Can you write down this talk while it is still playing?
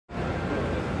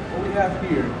we have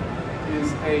here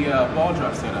is a ball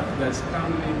drop setup that's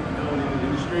commonly known in the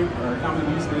industry, or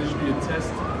commonly used in the industry to test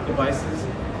devices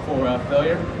for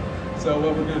failure. So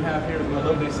what we're going to have here is my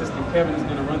lovely assistant Kevin is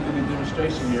going to run through the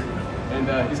demonstration here,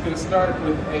 and he's going to start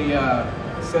with a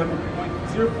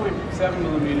 0.7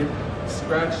 millimeter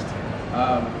scratched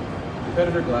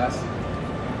competitor glass. So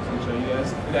I'll show you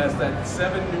guys. It has that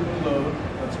 7 Newton load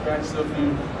of scratch. So if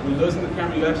you, when you're losing the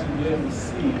camera, you actually be able to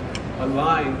see a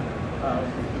line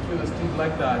between those two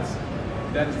black dots.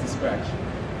 That is the scratch.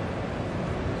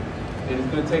 And it's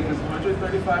going to take this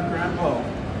 135-gram ball,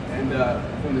 and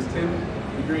from this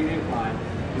 10-degree incline,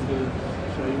 he's going to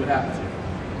show you what happens here.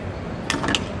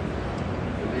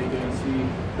 And there you're going to see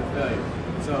the failure.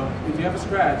 So if you have a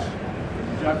scratch, if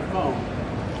you drop your phone,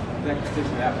 that could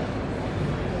potentially happen.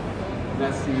 And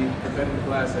that's the competitive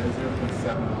glass at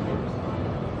 0.7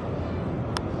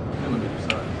 millimeters.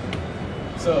 Sorry.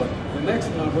 So the next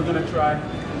one, we're going to try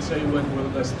and show you what Gorilla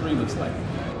Glass 3 looks like.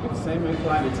 With the same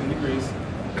incline at 10 degrees,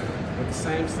 with the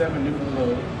same 7 Newton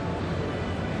load.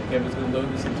 Kevin's going to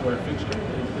load this into our fixture,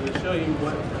 and he's going to show you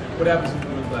what happens with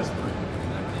Gorilla Glass 3.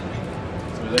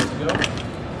 So we let it go,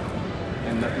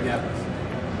 and nothing happens.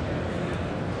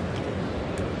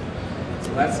 So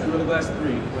that's Gorilla Glass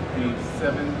 3 with the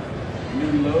 7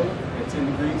 Newton load at 10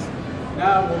 degrees.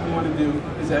 Now what we want to do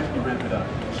is actually ramp it up.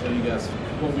 I'll show you guys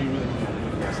what we really do with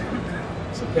Gorilla Glass 3.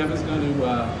 So Kevin's going to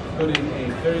put in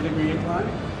a 30-degree incline,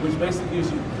 which basically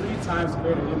gives you 3 times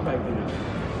greater impact energy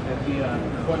at the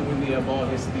point when the ball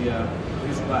hits the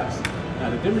glass. Now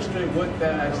to demonstrate what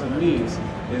that actually means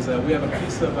is we have a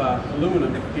piece of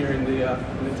aluminum here in the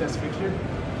test fixture,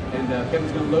 and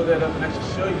Kevin's going to load that up and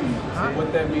actually show you what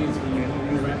that means when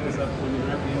you ramp this up, when you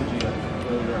ramp the energy up.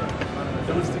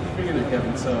 Don't stick your finger in there,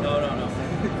 Kevin. So no. There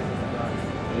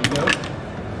you go.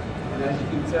 And as you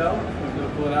can tell, we're going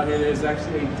to pull it out here. There's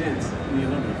actually a dent in the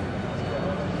aluminum.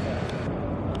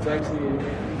 It's actually a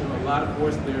lot of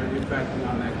force there impacting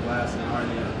on that glass and on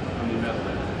the metal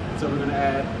there. So we're going to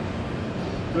add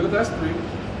Gorilla Glass 3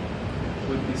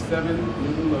 with the 7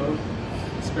 Newton load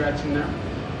scratch in there.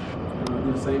 And we'll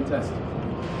do the same test.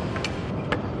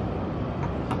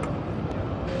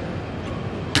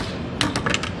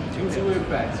 Two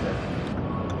impacts here.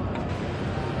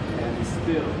 And we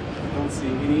still don't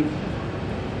see any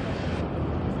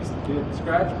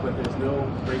scratch, but there's no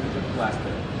breakage of the glass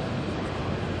there.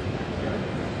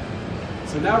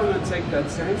 So now we're going to take that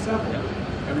same sample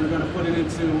and we're going to put it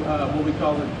into what we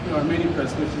call our mini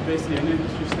press, which is basically an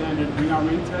industry standard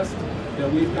ring-on-ring test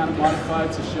that we've kind of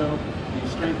modified to show the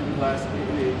strength of the glass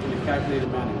in a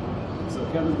calculated manner. So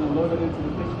Kevin's going to load it into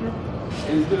the fixture,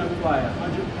 and he's going to apply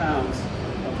 100 pounds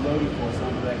of loading force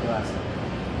onto that glass.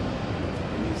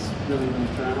 And he's really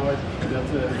trying hard to get up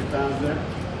to 100 pounds there.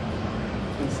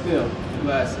 And still, the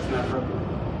glass is not broken.